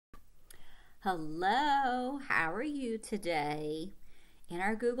Hello, how are you today? In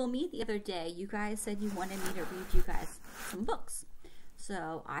our Google Meet the other day, you guys said you wanted me to read you guys some books.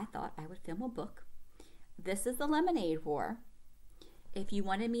 So I thought I would film a book. This is The Lemonade War. If you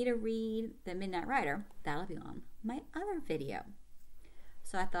wanted me to read The Midnight Rider, that'll be on my other video.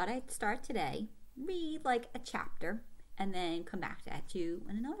 So I thought I'd start today, read like a chapter, and then come back at you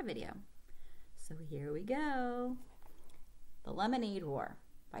in another video. So here we go. The Lemonade War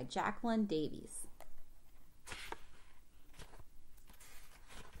by Jacqueline Davies.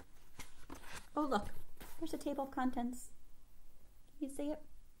 Oh, look, there's a table of contents. Can you see it?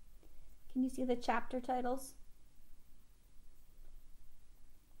 Can you see the chapter titles?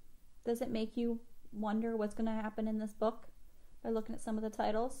 Does it make you wonder what's going to happen in this book by looking at some of the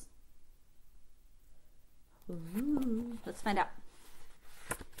titles? Ooh, let's find out.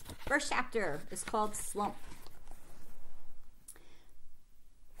 First chapter is called Slump.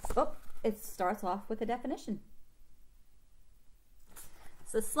 Oh, it starts off with a definition.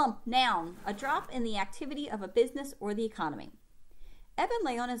 So slump, noun, a drop in the activity of a business or the economy. Evan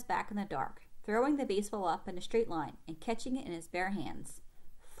lay on his back in the dark, throwing the baseball up in a straight line and catching it in his bare hands.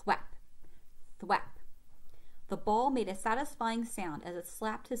 Thwap, thwap. The ball made a satisfying sound as it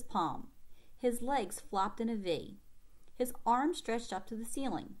slapped his palm. His legs flopped in a V. His arms stretched up to the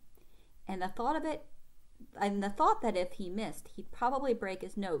ceiling. And the thought that if he missed, he'd probably break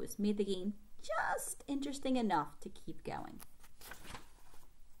his nose made the game just interesting enough to keep going.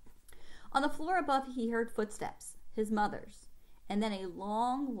 On the floor above, he heard footsteps, his mother's, and then a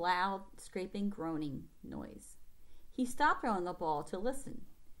long, loud, scraping, groaning noise. He stopped throwing the ball to listen.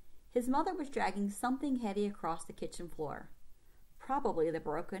 His mother was dragging something heavy across the kitchen floor, probably the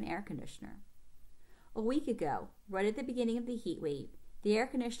broken air conditioner. A week ago, right at the beginning of the heat wave, the air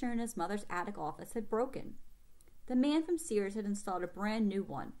conditioner in his mother's attic office had broken. The man from Sears had installed a brand new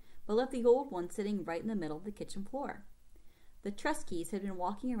one, but left the old one sitting right in the middle of the kitchen floor. The Truskies had been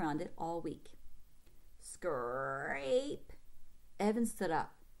walking around it all week. Scrape! Evan stood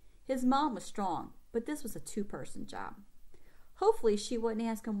up. His mom was strong, but this was a two-person job. Hopefully she wouldn't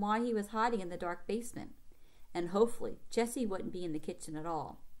ask him why he was hiding in the dark basement. And hopefully Jessie wouldn't be in the kitchen at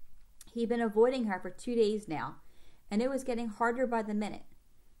all. He'd been avoiding her for 2 days now, and it was getting harder by the minute.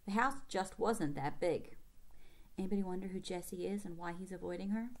 The house just wasn't that big. Anybody wonder who Jessie is and why he's avoiding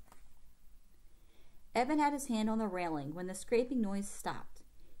her? Evan had his hand on the railing when the scraping noise stopped.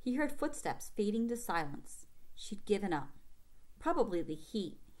 He heard footsteps fading to silence. She'd given up. Probably the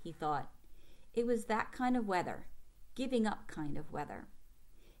heat, he thought. It was that kind of weather. Giving up kind of weather.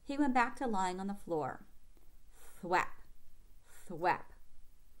 He went back to lying on the floor. Thwap, thwap.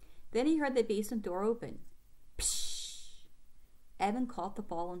 Then he heard the basement door open. Psh! Evan caught the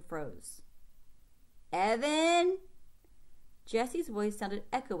ball and froze. Evan! Jessie's voice sounded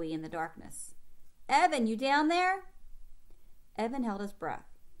echoey in the darkness. Evan, you down there? Evan held his breath.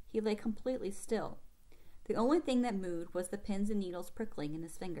 He lay completely still. The only thing that moved was the pins and needles prickling in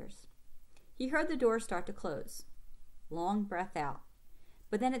his fingers. He heard the door start to close. Long breath out.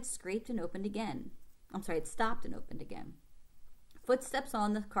 But then it scraped and opened again. It stopped and opened again. Footsteps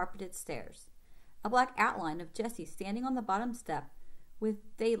on the carpeted stairs. A black outline of Jessie standing on the bottom step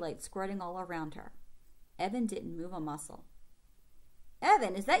with daylight squirting all around her. Evan didn't move a muscle.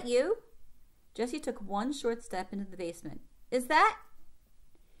 Evan, is that you? Jessie took one short step into the basement. Is that?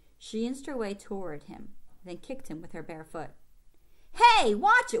 She inched her way toward him, then kicked him with her bare foot. Hey,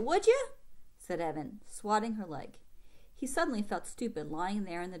 watch it, would you? Said Evan, swatting her leg. He suddenly felt stupid lying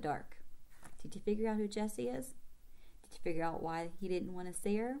there in the dark. Did you figure out who Jessie is? Did you figure out why he didn't want to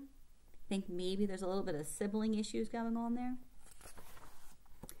see her? Think maybe there's a little bit of sibling issues going on there?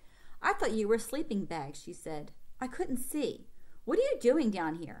 I thought you were sleeping bags, she said. I couldn't see. What are you doing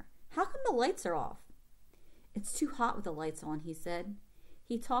down here? How come the lights are off? It's too hot with the lights on, he said.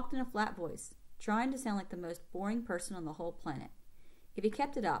 He talked in a flat voice, trying to sound like the most boring person on the whole planet. If he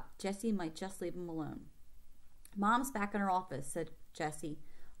kept it up, Jessie might just leave him alone. Mom's back in her office, said Jessie,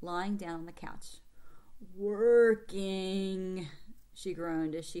 lying down on the couch. Working, she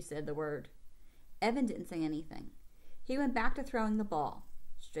groaned as she said the word. Evan didn't say anything. He went back to throwing the ball.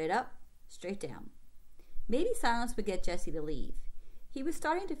 Straight up, straight down. Maybe silence would get Jessie to leave. He was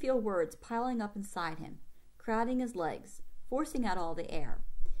starting to feel words piling up inside him, crowding his legs, forcing out all the air.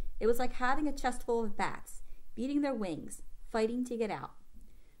 It was like having a chest full of bats, beating their wings, fighting to get out.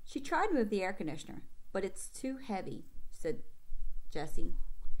 She tried to move the air conditioner, but it's too heavy, said Jessie.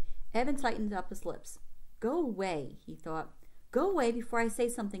 Evan tightened up his lips. Go away, he thought. Go away before I say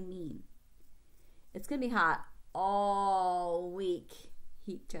something mean. It's going to be hot all week,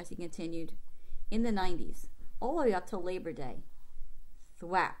 Jessie continued. In the 90s, all the way up till Labor Day.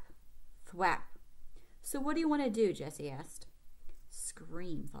 Thwap, Thwap. So what do you want to do? Jessie asked.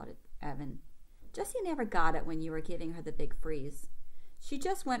 Scream, thought Evan. Jessie never got it when you were giving her the big freeze. She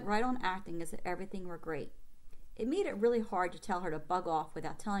just went right on acting as if everything were great. It made it really hard to tell her to bug off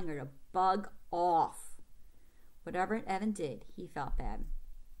without telling her to bug off. Whatever Evan did, he felt bad.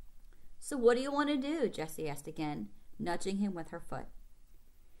 So what do you want to do? Jessie asked again, nudging him with her foot.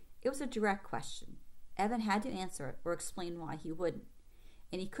 It was a direct question. Evan had to answer it or explain why he wouldn't.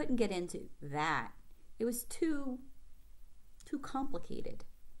 And he couldn't get into that. It was too complicated.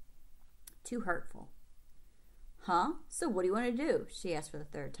 Too hurtful. Huh? So what do you want to do? She asked for the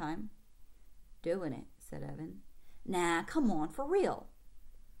third time. Doing it, said Evan. Nah, come on, for real.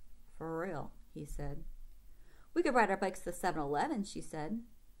 For real, he said. We could ride our bikes to 7-Eleven, she said.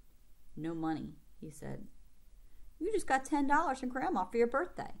 No money, he said. You just got $10 from Grandma for your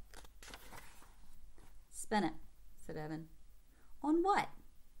birthday. Spend it, said Evan. On what?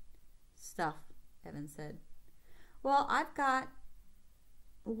 Stuff, Evan said.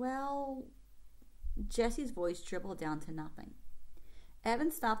 Jessie's voice dribbled down to nothing.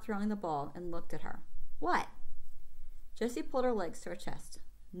 Evan stopped throwing the ball and looked at her. What? Jessie pulled her legs to her chest.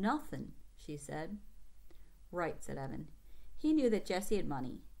 Nothing, she said. Right, said Evan. He knew that Jessie had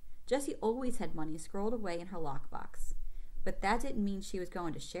money. Jessie always had money scrolled away in her lockbox. But that didn't mean she was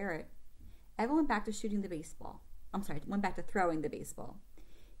going to share it. Evan went back to throwing the baseball.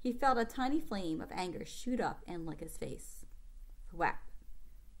 He felt a tiny flame of anger shoot up and lick his face. Thwap.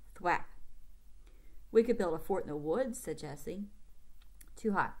 Thwap. We could build a fort in the woods, said Jessie.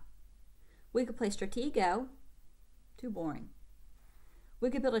 Too hot. We could play Stratego. Too boring. We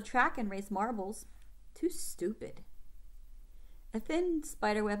could build a track and race marbles. Too stupid. A thin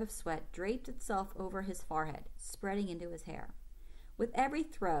spiderweb of sweat draped itself over his forehead, spreading into his hair. With every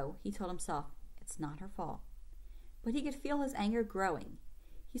throw, he told himself, it's not her fault. But he could feel his anger growing.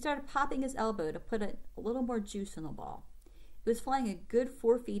 He started popping his elbow to put a little more juice in the ball. It was flying a good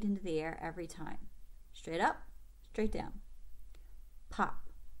 4 feet into the air every time. Straight up, straight down. Pop,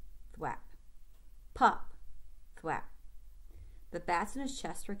 thwap. Pop, thwap. The bats in his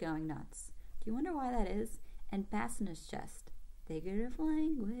chest were going nuts. Do you wonder why that is? And bats in his chest. Figurative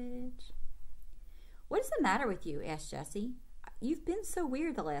language. What is the matter with you? Asked Jessie. You've been so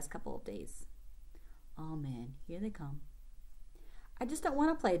weird the last couple of days. Oh man, here they come. I just don't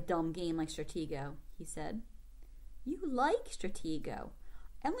want to play a dumb game like Stratego, he said. You like Stratego.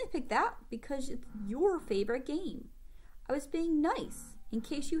 I only picked that because it's your favorite game. I was being nice, in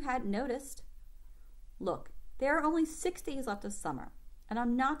case you hadn't noticed. Look, there are only 6 days left of summer, and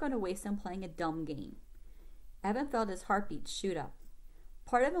I'm not going to waste them playing a dumb game. Evan felt his heartbeat shoot up.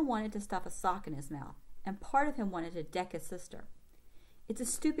 Part of him wanted to stuff a sock in his mouth, and part of him wanted to deck his sister. It's a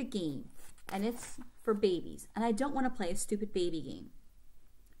stupid game, and it's for babies, and I don't want to play a stupid baby game.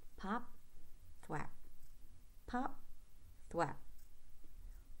 Pop, thwap. Pop, thwap.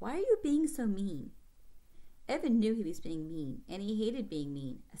 Why are you being so mean? Evan knew he was being mean, and he hated being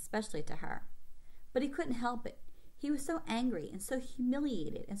mean, especially to her. But he couldn't help it. He was so angry and so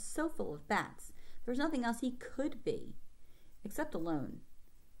humiliated and so full of bats. There was nothing else he could be, except alone.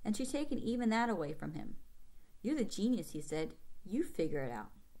 And she'd taken even that away from him. You're the genius, he said. You figure it out.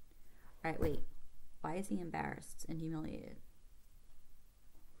 All right, wait. Why is he embarrassed and humiliated?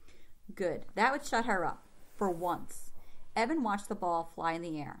 Good. That would shut her up. For once. Evan watched the ball fly in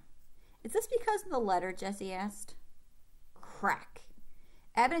the air. Is this because of the letter? Jessie asked. Crack.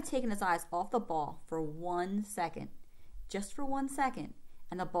 Evan had taken his eyes off the ball for 1 second. Just for 1 second.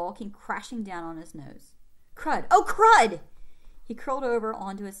 And the ball came crashing down on his nose. Crud! Oh, crud! He curled over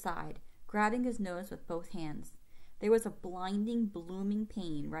onto his side, grabbing his nose with both hands. There was a blinding, blooming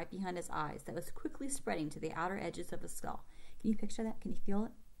pain right behind his eyes that was quickly spreading to the outer edges of his skull. Can you picture that? Can you feel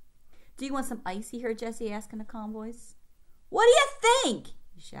it? Do you want some ice? He heard Jessie ask in a calm voice. What do you think?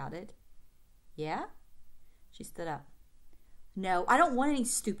 He shouted. Yeah? She stood up. No, I don't want any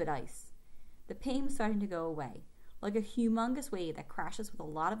stupid ice. The pain was starting to go away, like a humongous wave that crashes with a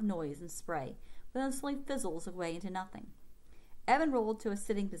lot of noise and spray, but then slowly fizzles away into nothing. Evan rolled to a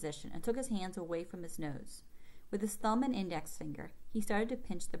sitting position and took his hands away from his nose. With his thumb and index finger, he started to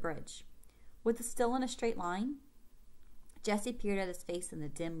pinch the bridge. Was it still in a straight line? Jessie peered at his face in the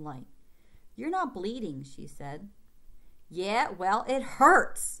dim light. You're not bleeding, she said. Yeah, well, it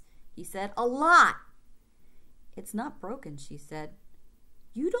hurts, he said, a lot. It's not broken, she said.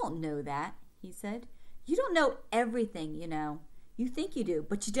 You don't know that, he said. You don't know everything, you know. You think you do,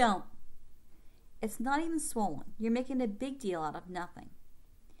 but you don't. It's not even swollen. You're making a big deal out of nothing.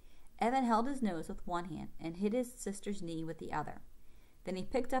 Evan held his nose with one hand and hit his sister's knee with the other. Then he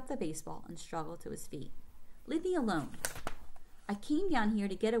picked up the baseball and struggled to his feet. Leave me alone. I came down here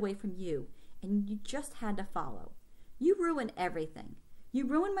to get away from you, and you just had to follow. You ruined everything. You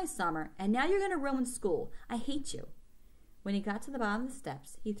ruined my summer, and now you're going to ruin school. I hate you." When he got to the bottom of the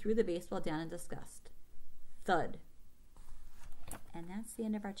steps, he threw the baseball down in disgust. Thud. And that's the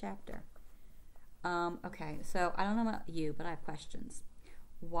end of our chapter. Okay, so I don't know about you, but I have questions.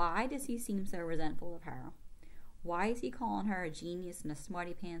 Why does he seem so resentful of her? Why is he calling her a genius and a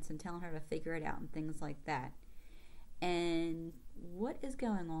smarty pants and telling her to figure it out and things like that? And what is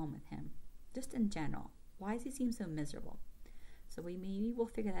going on with him? Just in general. Why does he seem so miserable? So maybe we'll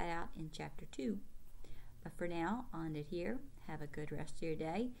figure that out in chapter 2. But for now, I'll end it here. Have a good rest of your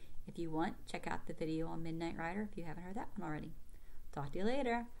day. If you want, check out the video on Midnight Rider if you haven't heard that one already. Talk to you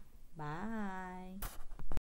later. Bye.